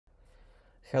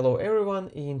Hello everyone,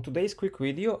 in today's quick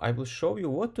video I will show you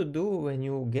what to do when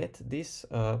you get this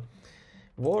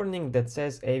warning that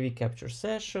says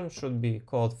AVCaptureSession should be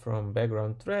called from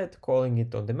background thread. Calling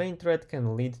it on the main thread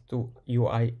can lead to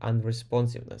UI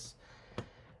unresponsiveness.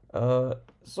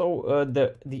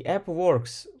 The app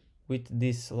works with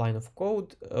this line of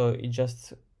code. It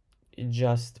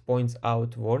just points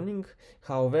out warning.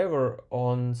 However,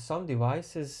 on some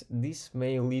devices this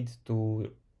may lead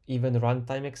to even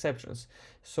runtime exceptions.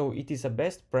 So it is a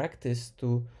best practice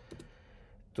to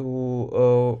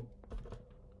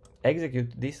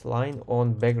execute this line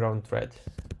on background thread,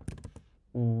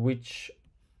 which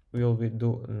will we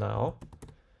do now.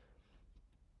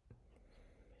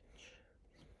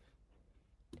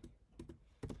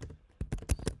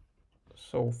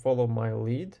 So follow my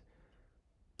lead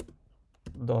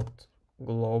dot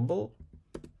global,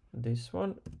 this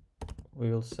one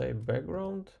we will say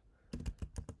background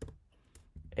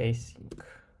async.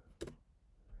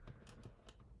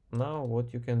 Now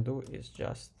what you can do is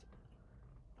just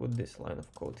put this line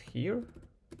of code here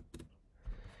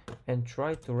and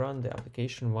try to run the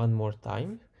application one more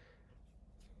time.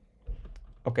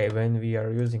 Okay, when we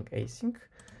are using async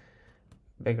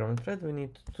background thread, we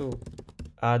need to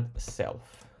add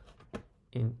self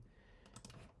in.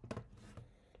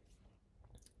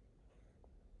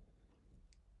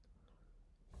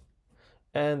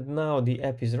 And now the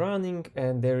app is running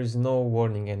and there is no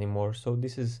warning anymore. So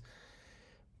this is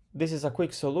a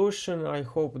quick solution. I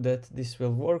hope that this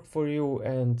will work for you,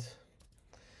 and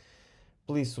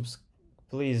please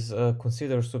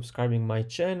consider subscribing my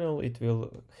channel. It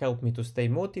will help me to stay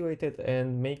motivated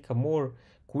and make a more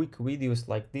quick videos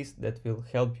like this that will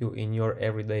help you in your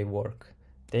everyday work.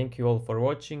 Thank you all for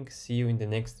watching. See you in the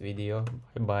next video.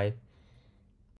 Bye bye.